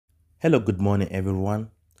Hello, good morning, everyone.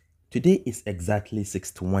 Today is exactly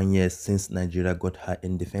 61 years since Nigeria got her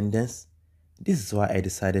independence. This is why I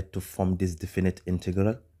decided to form this definite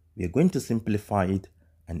integral. We are going to simplify it,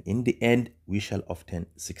 and in the end, we shall obtain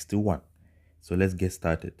 61. So let's get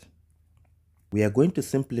started. We are going to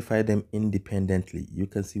simplify them independently. You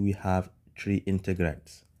can see we have three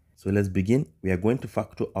integrands. So let's begin. We are going to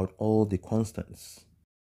factor out all the constants.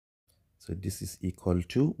 So this is equal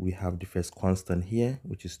to, we have the first constant here,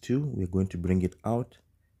 which is 2. We're going to bring it out,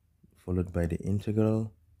 followed by the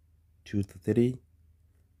integral 2 to 3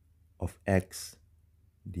 of x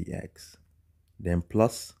dx. Then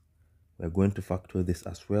plus, we're going to factor this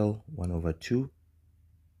as well, 1 over 2.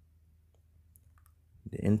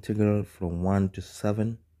 The integral from 1 to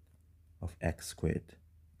 7 of x squared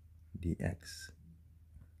dx.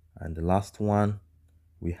 And the last one,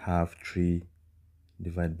 we have 3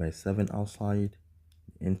 divided by 7 outside.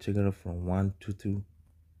 The integral from 1 to 2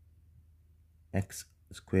 x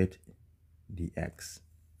squared dx.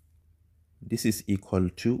 This is equal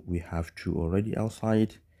to, we have 2 already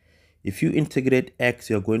outside. If you integrate x,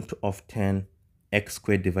 you're going to obtain x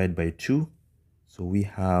squared divided by 2. So we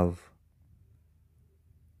have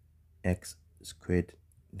x squared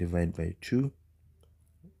divided by 2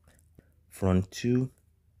 from 2 to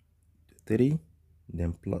 3,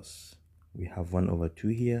 then plus. We have 1 over 2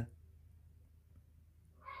 here.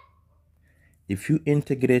 If you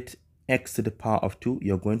integrate x to the power of 2,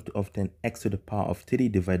 you're going to obtain x to the power of 3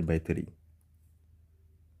 divided by 3.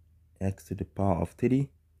 X to the power of 3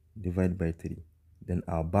 divided by 3. Then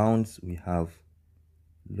our bounds, we have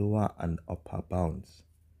lower and upper bounds.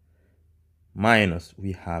 Minus,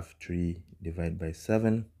 we have 3 divided by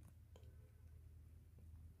 7.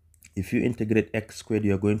 If you integrate x squared,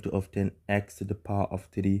 you're going to obtain x to the power of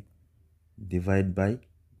 3 divided by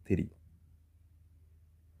 3.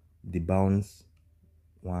 The bounds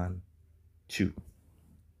 1, 2.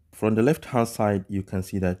 From the left hand side, you can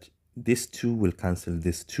see that this 2 will cancel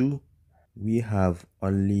this 2. We have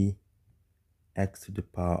only x to the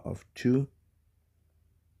power of 2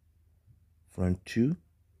 from 2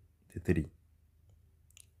 to 3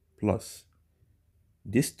 plus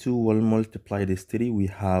this 2 will multiply this 3. We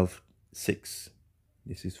have 6.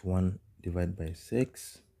 This is 1 divided by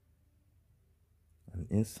 6, and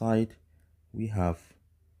inside we have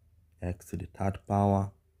x to the third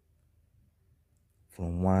power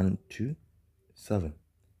from 1 to 7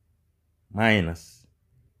 minus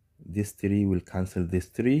this 3 will cancel this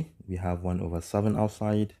 3. We have 1 over 7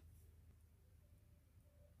 outside.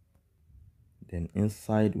 Then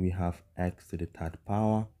inside we have x to the third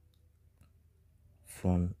power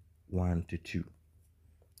from 1 to 2.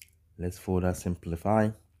 Let's further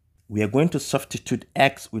simplify. We are going to substitute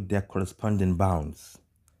x with their corresponding bounds.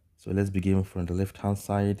 So let's begin from the left hand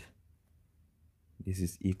side. This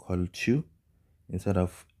is equal to, instead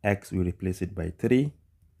of x, we replace it by 3.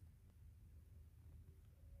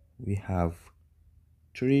 We have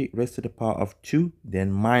 3 raised to the power of 2, then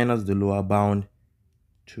minus the lower bound,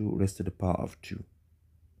 2 raised to the power of 2.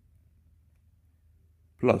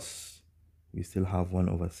 Plus, we still have 1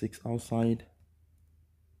 over 6 outside.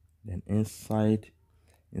 Then inside,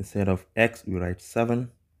 instead of x, we write 7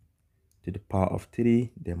 to the power of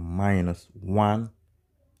 3, then minus 1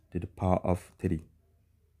 to the power of 3.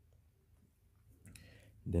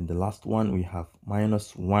 Then the last one, we have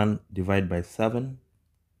minus 1 divided by 7.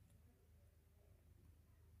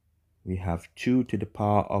 We have 2 to the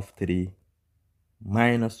power of 3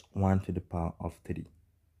 minus 1 to the power of 3.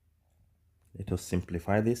 Let us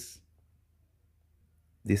simplify this.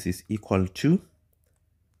 This is equal to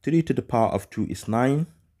 3 to the power of 2 is 9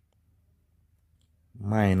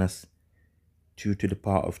 minus 2 to the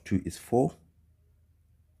power of 2 is 4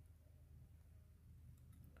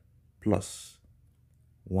 plus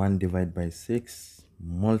 1 divided by 6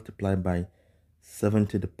 multiplied by 7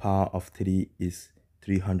 to the power of 3 is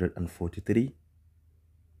 343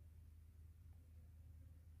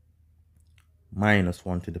 minus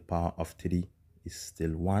 1 to the power of 3 is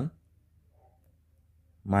still 1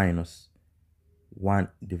 minus 1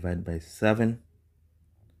 divided by 7.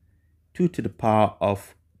 2 to the power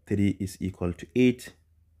of 3 is equal to 8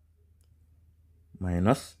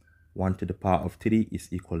 minus 1 to the power of 3 is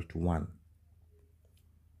equal to 1.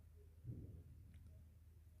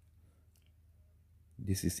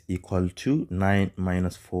 This is equal to 9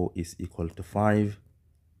 minus 4 is equal to 5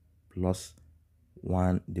 plus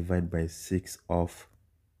 1 divided by 6 of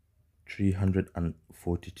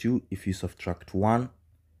 342. If you subtract 1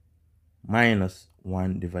 minus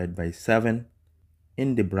 1 divided by 7,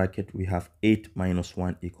 in the bracket we have 8 minus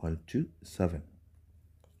 1 equal to 7.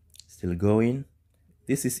 Still going.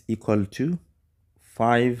 This is equal to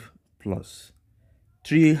 5 plus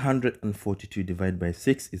 342 divided by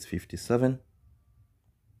 6 is 57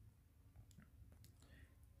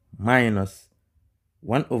 minus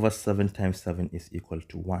 1 over 7 times 7 is equal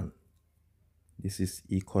to 1. This is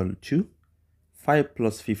equal to 5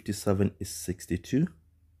 plus 57 is 62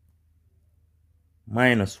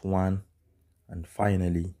 minus 1, and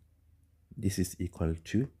finally this is equal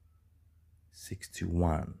to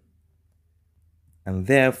 61. And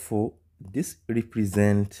therefore this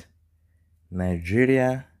represents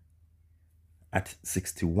Nigeria at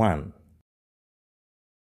 61.